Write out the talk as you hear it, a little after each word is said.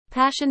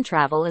Passion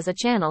Travel is a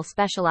channel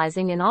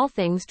specializing in all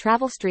things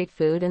travel street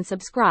food, and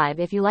subscribe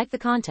if you like the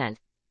content.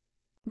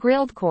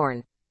 Grilled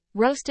corn.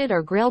 Roasted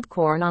or grilled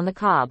corn on the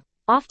cob,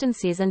 often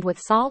seasoned with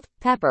salt,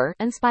 pepper,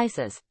 and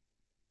spices.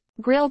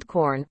 Grilled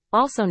corn,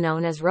 also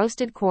known as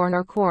roasted corn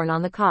or corn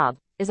on the cob,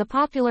 is a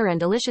popular and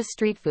delicious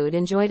street food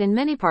enjoyed in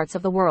many parts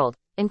of the world,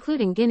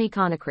 including Guinea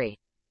Conakry.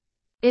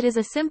 It is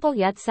a simple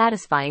yet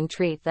satisfying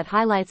treat that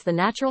highlights the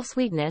natural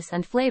sweetness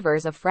and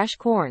flavors of fresh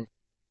corn.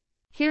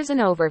 Here's an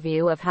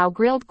overview of how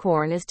grilled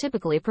corn is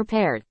typically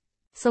prepared.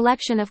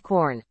 Selection of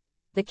corn.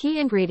 The key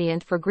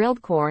ingredient for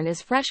grilled corn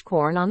is fresh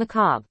corn on the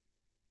cob.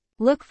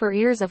 Look for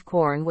ears of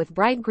corn with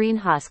bright green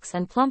husks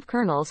and plump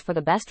kernels for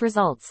the best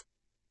results.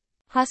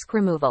 Husk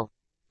removal.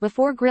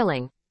 Before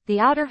grilling, the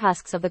outer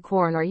husks of the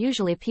corn are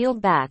usually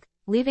peeled back,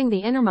 leaving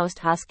the innermost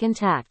husk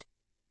intact.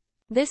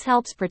 This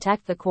helps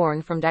protect the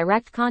corn from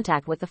direct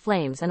contact with the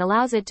flames and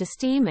allows it to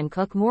steam and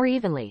cook more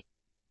evenly.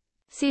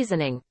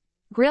 Seasoning.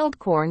 Grilled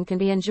corn can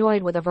be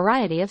enjoyed with a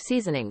variety of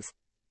seasonings.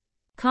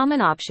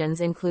 Common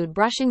options include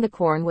brushing the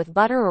corn with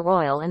butter or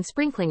oil and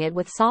sprinkling it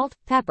with salt,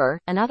 pepper,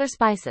 and other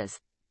spices.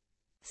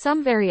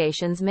 Some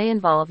variations may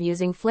involve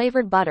using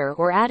flavored butter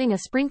or adding a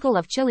sprinkle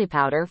of chili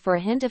powder for a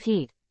hint of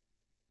heat.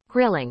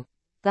 Grilling.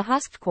 The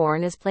husked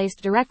corn is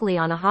placed directly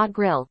on a hot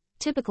grill,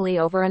 typically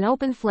over an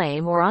open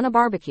flame or on a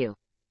barbecue.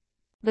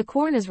 The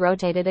corn is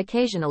rotated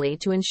occasionally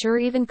to ensure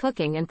even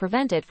cooking and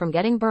prevent it from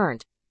getting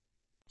burnt.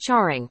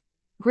 Charring.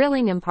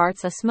 Grilling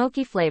imparts a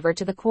smoky flavor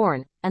to the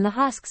corn, and the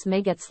husks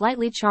may get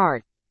slightly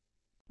charred.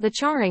 The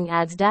charring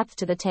adds depth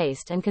to the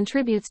taste and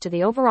contributes to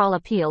the overall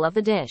appeal of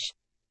the dish.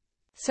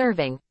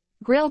 Serving.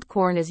 Grilled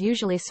corn is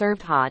usually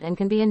served hot and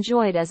can be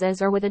enjoyed as is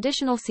or with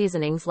additional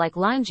seasonings like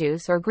lime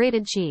juice or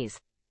grated cheese.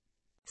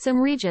 Some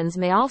regions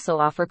may also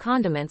offer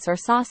condiments or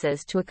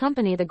sauces to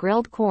accompany the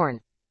grilled corn.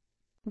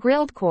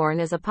 Grilled corn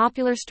is a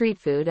popular street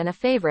food and a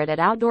favorite at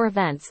outdoor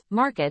events,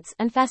 markets,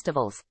 and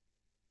festivals.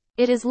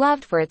 It is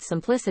loved for its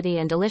simplicity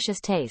and delicious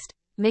taste,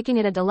 making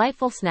it a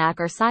delightful snack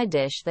or side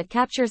dish that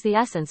captures the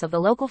essence of the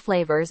local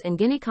flavors in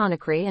Guinea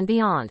Conakry and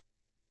beyond.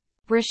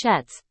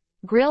 Brochettes.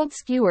 Grilled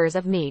skewers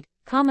of meat,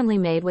 commonly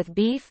made with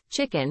beef,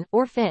 chicken,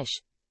 or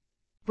fish.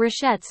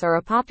 Brochettes are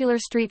a popular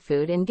street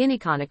food in Guinea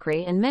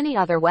Conakry and many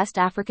other West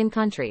African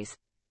countries.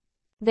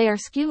 They are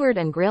skewered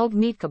and grilled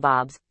meat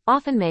kebabs,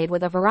 often made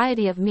with a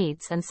variety of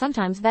meats and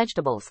sometimes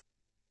vegetables.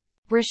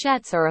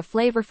 Brochettes are a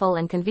flavorful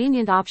and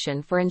convenient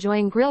option for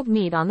enjoying grilled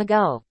meat on the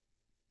go.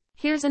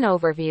 Here's an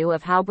overview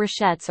of how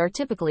brochettes are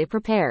typically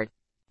prepared.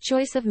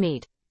 Choice of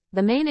meat.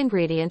 The main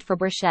ingredient for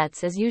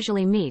brochettes is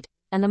usually meat,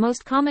 and the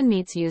most common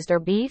meats used are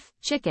beef,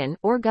 chicken,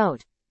 or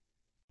goat.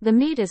 The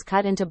meat is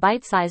cut into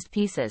bite-sized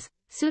pieces,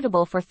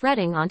 suitable for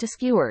threading onto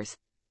skewers.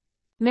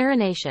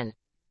 Marination.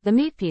 The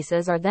meat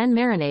pieces are then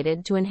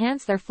marinated to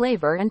enhance their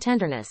flavor and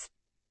tenderness.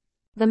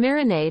 The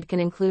marinade can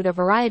include a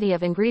variety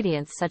of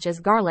ingredients such as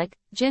garlic,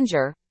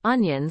 ginger,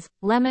 onions,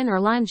 lemon or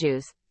lime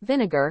juice,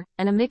 vinegar,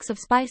 and a mix of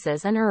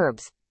spices and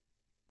herbs.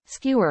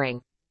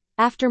 Skewering.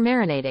 After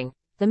marinating,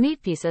 the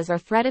meat pieces are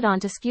threaded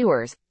onto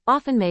skewers,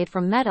 often made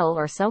from metal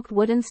or soaked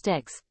wooden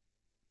sticks.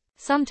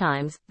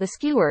 Sometimes, the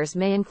skewers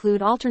may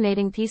include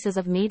alternating pieces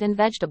of meat and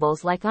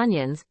vegetables like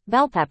onions,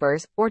 bell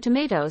peppers, or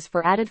tomatoes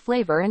for added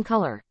flavor and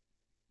color.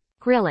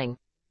 Grilling.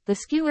 The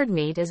skewered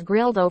meat is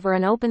grilled over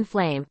an open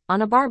flame,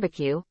 on a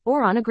barbecue,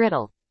 or on a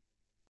griddle.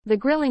 The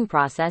grilling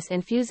process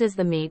infuses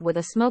the meat with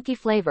a smoky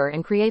flavor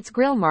and creates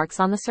grill marks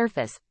on the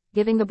surface,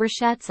 giving the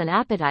brochettes an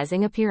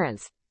appetizing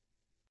appearance.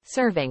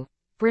 Serving.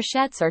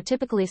 Brochettes are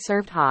typically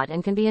served hot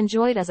and can be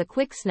enjoyed as a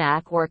quick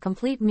snack or a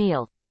complete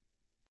meal.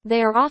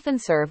 They are often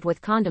served with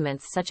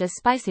condiments such as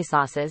spicy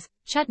sauces,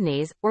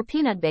 chutneys, or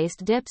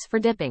peanut-based dips for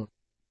dipping.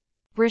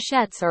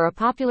 Brochettes are a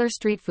popular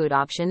street food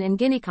option in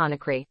Guinea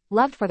Conakry,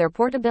 loved for their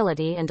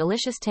portability and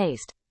delicious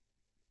taste.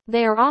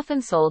 They are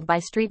often sold by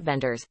street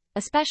vendors,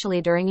 especially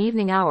during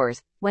evening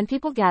hours, when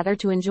people gather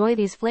to enjoy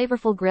these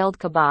flavorful grilled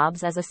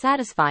kebabs as a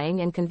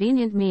satisfying and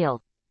convenient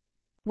meal.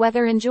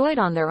 Whether enjoyed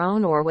on their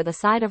own or with a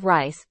side of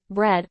rice,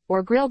 bread,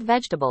 or grilled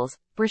vegetables,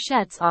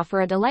 brochettes offer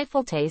a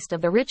delightful taste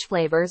of the rich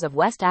flavors of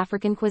West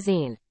African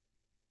cuisine.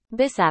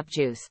 Bissap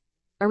Juice.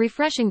 A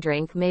refreshing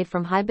drink made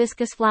from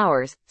hibiscus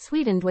flowers,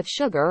 sweetened with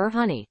sugar or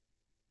honey.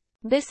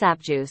 Bissap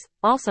juice,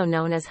 also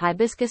known as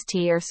hibiscus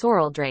tea or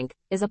sorrel drink,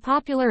 is a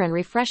popular and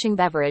refreshing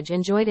beverage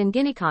enjoyed in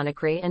Guinea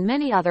Conakry and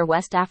many other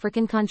West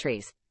African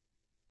countries.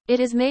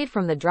 It is made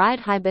from the dried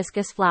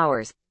hibiscus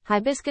flowers,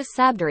 Hibiscus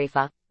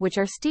sabdarifa, which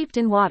are steeped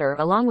in water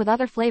along with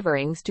other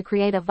flavorings to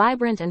create a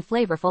vibrant and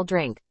flavorful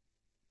drink.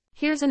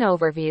 Here's an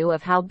overview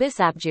of how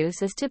bissap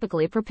juice is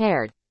typically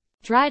prepared.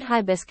 Dried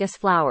hibiscus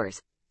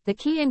flowers. The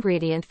key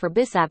ingredient for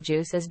bissap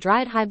juice is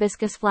dried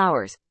hibiscus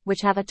flowers, which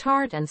have a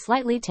tart and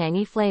slightly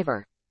tangy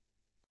flavor.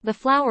 The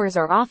flowers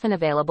are often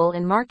available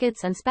in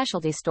markets and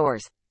specialty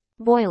stores.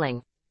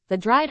 Boiling. The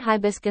dried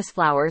hibiscus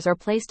flowers are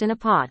placed in a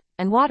pot,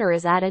 and water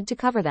is added to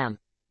cover them.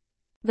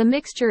 The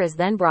mixture is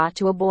then brought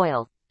to a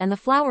boil, and the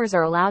flowers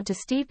are allowed to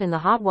steep in the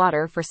hot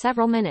water for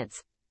several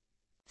minutes.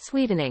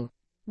 Sweetening.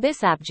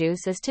 Bissap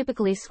juice is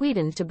typically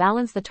sweetened to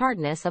balance the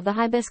tartness of the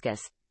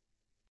hibiscus.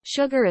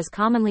 Sugar is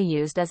commonly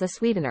used as a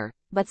sweetener,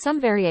 but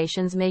some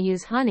variations may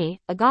use honey,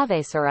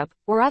 agave syrup,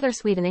 or other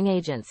sweetening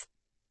agents.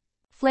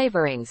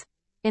 Flavorings.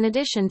 In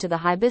addition to the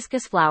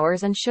hibiscus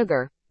flowers and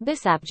sugar,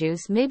 Bissap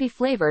juice may be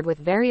flavored with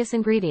various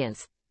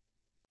ingredients.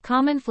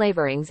 Common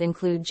flavorings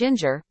include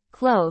ginger,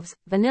 cloves,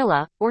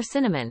 vanilla, or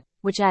cinnamon,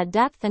 which add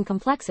depth and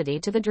complexity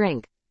to the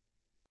drink.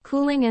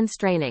 Cooling and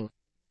straining.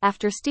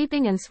 After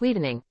steeping and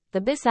sweetening,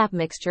 the Bissap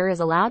mixture is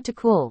allowed to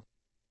cool.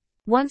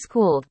 Once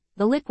cooled,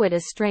 the liquid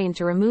is strained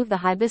to remove the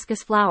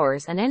hibiscus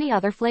flowers and any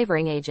other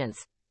flavoring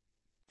agents.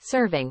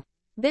 Serving.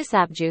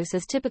 Bissap juice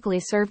is typically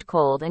served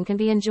cold and can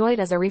be enjoyed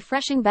as a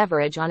refreshing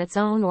beverage on its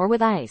own or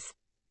with ice.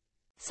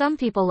 Some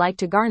people like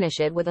to garnish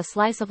it with a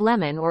slice of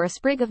lemon or a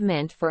sprig of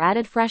mint for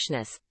added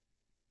freshness.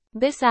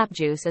 Bissap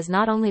juice is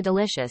not only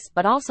delicious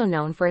but also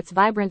known for its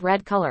vibrant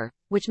red color,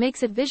 which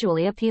makes it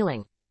visually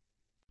appealing.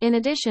 In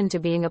addition to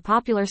being a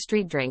popular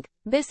street drink,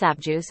 Bissap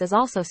juice is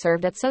also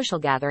served at social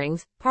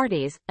gatherings,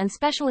 parties, and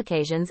special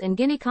occasions in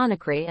Guinea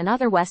Conakry and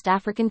other West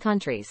African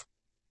countries.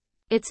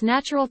 Its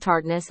natural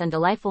tartness and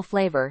delightful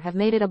flavor have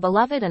made it a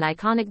beloved and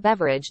iconic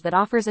beverage that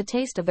offers a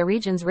taste of the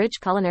region's rich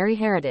culinary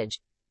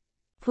heritage.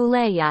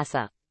 Poulet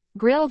Yassa.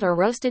 Grilled or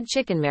roasted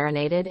chicken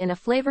marinated in a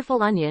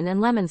flavorful onion and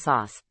lemon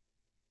sauce.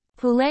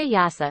 Poulet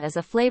Yassa is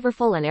a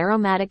flavorful and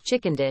aromatic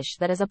chicken dish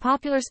that is a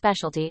popular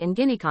specialty in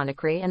Guinea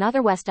Conakry and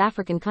other West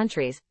African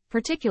countries,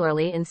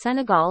 particularly in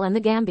Senegal and the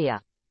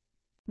Gambia.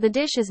 The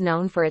dish is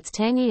known for its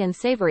tangy and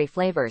savory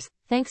flavors,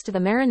 thanks to the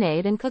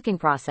marinade and cooking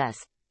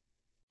process.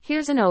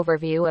 Here's an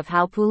overview of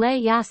how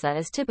Poulet Yassa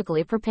is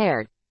typically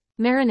prepared.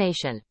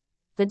 Marination.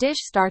 The dish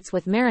starts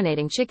with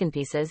marinating chicken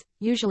pieces,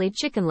 usually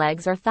chicken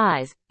legs or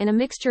thighs, in a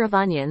mixture of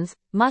onions,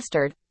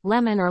 mustard,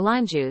 lemon or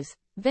lime juice,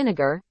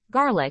 vinegar,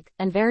 garlic,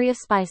 and various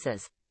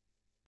spices.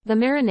 The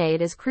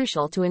marinade is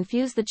crucial to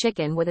infuse the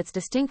chicken with its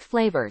distinct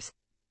flavors.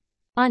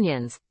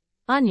 Onions.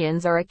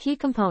 Onions are a key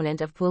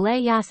component of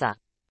Poulet Yassa.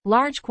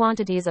 Large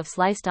quantities of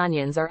sliced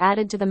onions are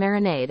added to the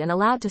marinade and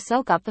allowed to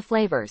soak up the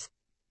flavors.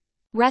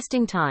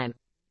 Resting time.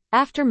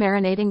 After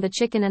marinating the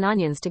chicken and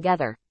onions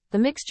together, the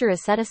mixture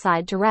is set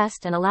aside to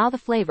rest and allow the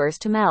flavors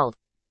to meld.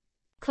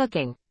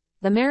 Cooking.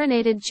 The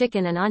marinated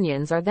chicken and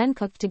onions are then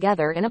cooked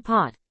together in a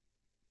pot.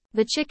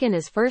 The chicken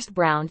is first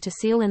browned to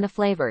seal in the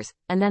flavors,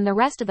 and then the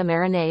rest of the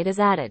marinade is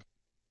added.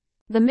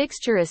 The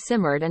mixture is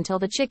simmered until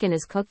the chicken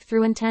is cooked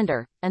through and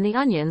tender, and the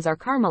onions are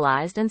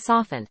caramelized and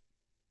softened.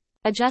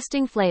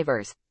 Adjusting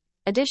flavors.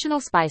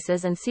 Additional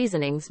spices and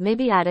seasonings may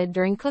be added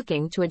during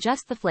cooking to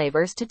adjust the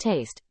flavors to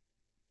taste.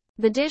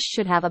 The dish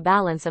should have a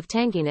balance of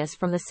tanginess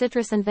from the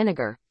citrus and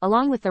vinegar,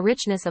 along with the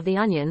richness of the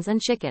onions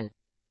and chicken.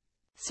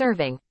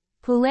 Serving.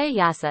 Poulet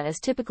Yassa is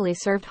typically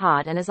served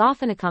hot and is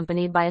often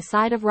accompanied by a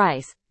side of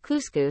rice,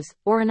 couscous,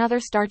 or another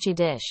starchy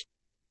dish.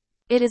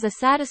 It is a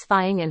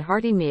satisfying and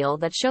hearty meal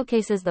that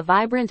showcases the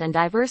vibrant and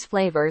diverse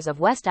flavors of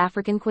West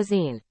African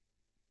cuisine.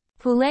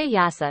 Poulet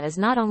Yassa is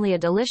not only a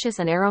delicious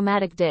and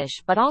aromatic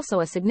dish but also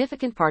a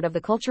significant part of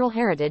the cultural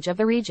heritage of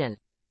the region.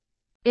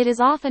 It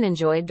is often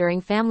enjoyed during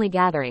family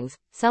gatherings,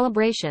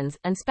 celebrations,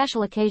 and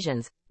special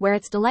occasions, where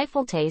its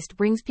delightful taste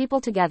brings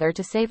people together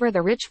to savor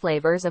the rich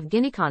flavors of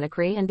Guinea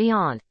Conakry and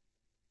beyond.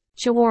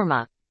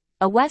 Chawarma.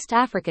 A West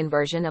African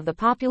version of the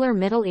popular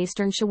Middle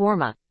Eastern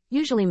shawarma,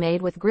 usually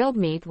made with grilled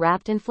meat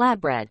wrapped in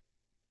flatbread.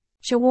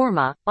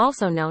 Chawarma,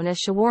 also known as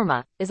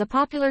shawarma, is a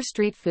popular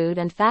street food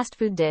and fast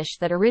food dish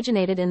that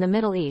originated in the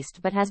Middle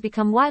East but has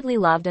become widely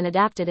loved and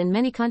adapted in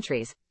many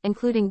countries,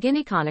 including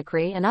Guinea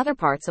Conakry and other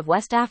parts of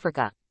West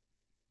Africa.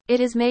 It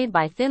is made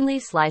by thinly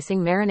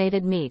slicing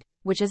marinated meat,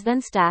 which is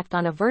then stacked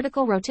on a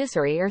vertical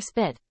rotisserie or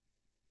spit.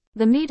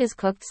 The meat is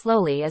cooked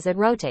slowly as it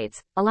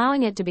rotates,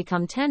 allowing it to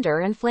become tender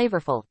and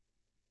flavorful.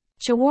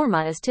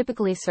 Chawarma is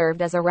typically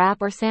served as a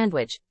wrap or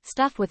sandwich,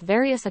 stuffed with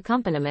various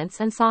accompaniments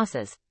and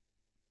sauces.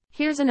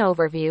 Here's an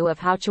overview of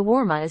how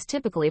chawarma is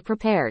typically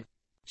prepared.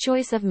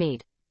 Choice of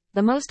meat.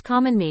 The most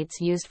common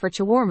meats used for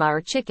chawarma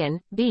are chicken,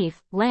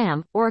 beef,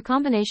 lamb, or a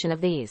combination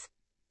of these.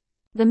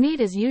 The meat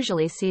is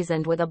usually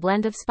seasoned with a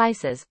blend of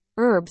spices,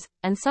 herbs,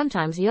 and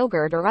sometimes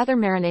yogurt or other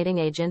marinating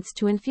agents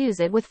to infuse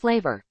it with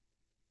flavor.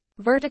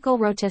 Vertical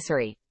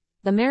rotisserie.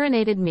 The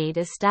marinated meat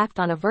is stacked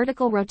on a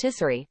vertical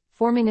rotisserie,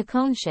 forming a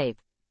cone shape.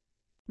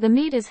 The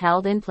meat is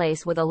held in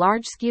place with a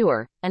large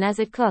skewer, and as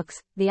it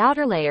cooks, the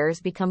outer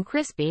layers become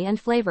crispy and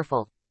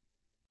flavorful.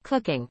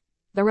 Cooking.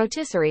 The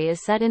rotisserie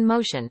is set in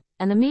motion,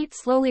 and the meat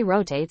slowly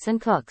rotates and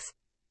cooks.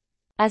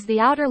 As the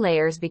outer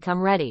layers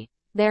become ready,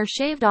 they are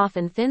shaved off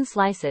in thin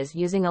slices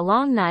using a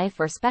long knife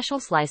or special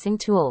slicing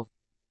tool.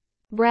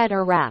 Bread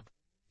or wrap.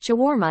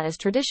 Chawarma is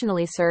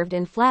traditionally served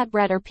in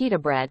flatbread or pita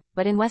bread,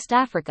 but in West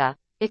Africa,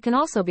 it can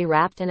also be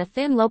wrapped in a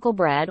thin local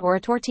bread or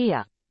a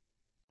tortilla.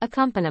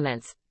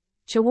 Accompaniments.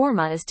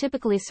 Chawarma is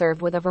typically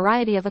served with a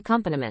variety of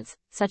accompaniments,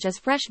 such as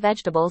fresh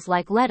vegetables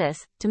like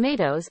lettuce,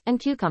 tomatoes, and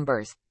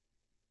cucumbers.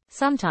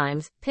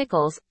 Sometimes,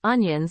 pickles,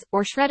 onions,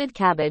 or shredded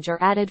cabbage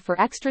are added for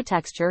extra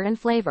texture and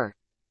flavor.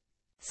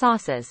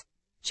 Sauces.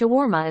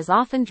 Chawarma is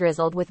often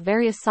drizzled with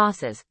various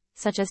sauces,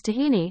 such as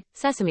tahini,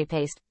 sesame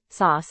paste,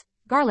 sauce,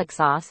 garlic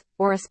sauce,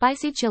 or a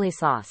spicy chili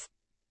sauce.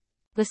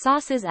 The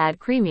sauces add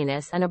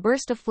creaminess and a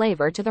burst of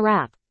flavor to the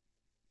wrap.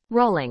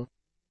 Rolling.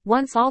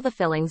 Once all the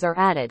fillings are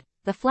added,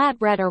 the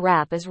flatbread or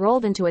wrap is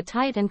rolled into a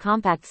tight and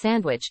compact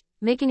sandwich,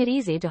 making it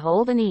easy to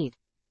hold and eat.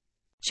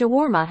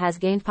 Shawarma has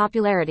gained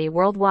popularity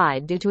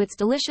worldwide due to its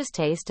delicious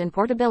taste and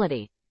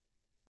portability.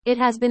 It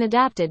has been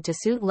adapted to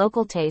suit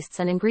local tastes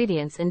and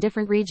ingredients in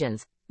different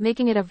regions,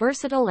 making it a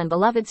versatile and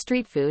beloved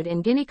street food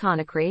in Guinea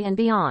Conakry and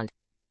beyond.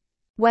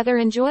 Whether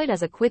enjoyed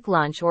as a quick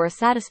lunch or a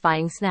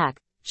satisfying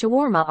snack,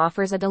 shawarma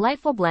offers a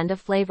delightful blend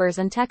of flavors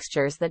and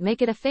textures that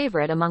make it a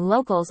favorite among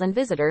locals and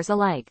visitors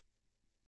alike.